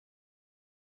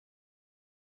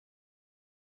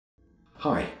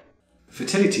Hi.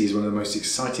 Fertility is one of the most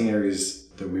exciting areas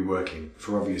that we work in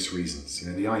for obvious reasons.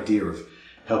 The idea of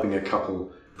helping a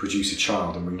couple produce a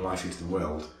child and bring life into the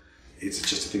world, it's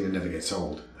just a thing that never gets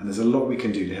old. And there's a lot we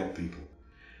can do to help people.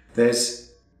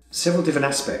 There's several different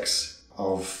aspects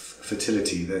of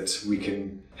fertility that we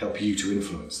can help you to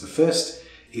influence. The first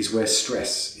is where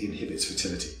stress inhibits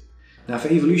fertility. Now, for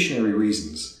evolutionary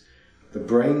reasons, the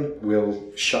brain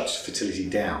will shut fertility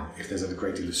down if there's a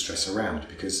great deal of stress around,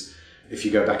 because if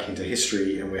you go back into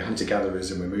history and we're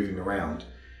hunter-gatherers and we're moving around,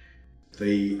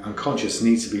 the unconscious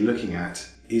needs to be looking at,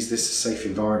 is this a safe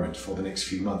environment for the next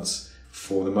few months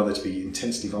for the mother to be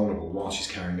intensely vulnerable while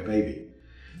she's carrying a baby?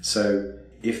 So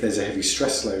if there's a heavy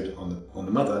stress load on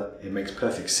the mother, it makes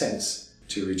perfect sense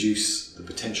to reduce the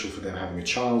potential for them having a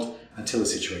child until the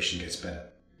situation gets better.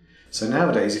 So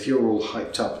nowadays, if you're all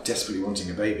hyped up, desperately wanting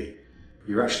a baby,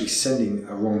 you're actually sending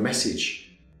a wrong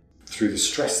message through the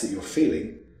stress that you're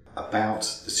feeling about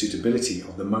the suitability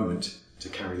of the moment to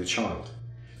carry the child.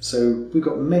 So we've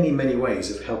got many, many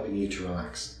ways of helping you to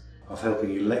relax, of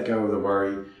helping you let go of the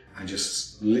worry and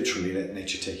just literally let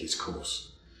nature take its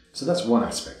course. So that's one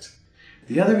aspect.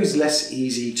 The other is less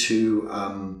easy to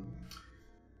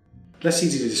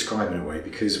describe in a way,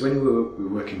 because when we're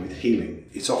working with healing,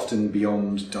 it's often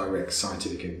beyond direct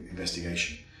scientific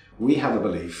investigation. We have a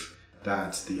belief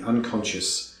that the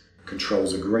unconscious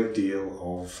controls a great deal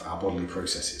of our bodily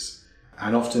processes,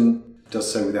 and often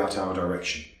does so without our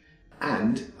direction.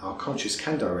 And our conscious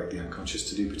can direct the unconscious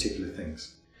to do particular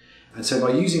things. And so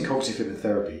by using cognitive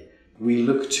hypnotherapy, we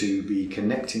look to be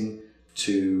connecting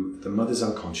to the mother's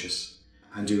unconscious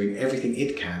and doing everything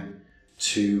it can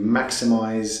to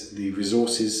maximize the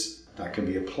resources that can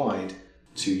be applied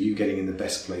to you getting in the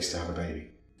best place to have a baby,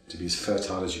 to be as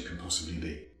fertile as you can possibly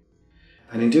be.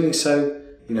 And in doing so,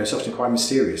 it's often quite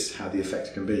mysterious how the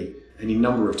effect can be. Any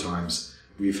number of times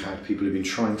we've had people who've been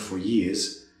trying for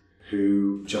years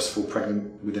who just fall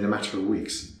pregnant within a matter of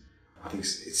weeks. I think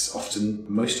it's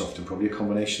most often probably a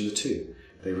combination of the two.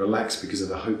 They relax because of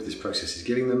the hope this process is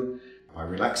giving them. By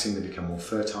relaxing, they become more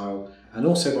fertile, and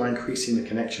also by increasing the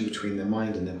connection between their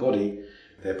mind and their body,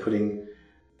 they're putting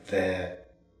their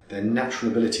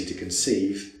natural ability to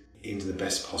conceive into the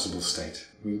best possible state.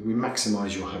 We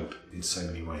maximise your hope in so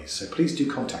many ways. So please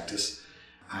do contact us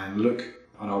and look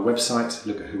on our website,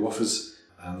 look at who offers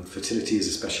fertility as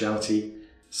a speciality,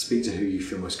 speak to who you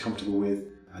feel most comfortable with,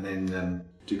 and then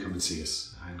do come and see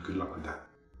us, and good luck with that.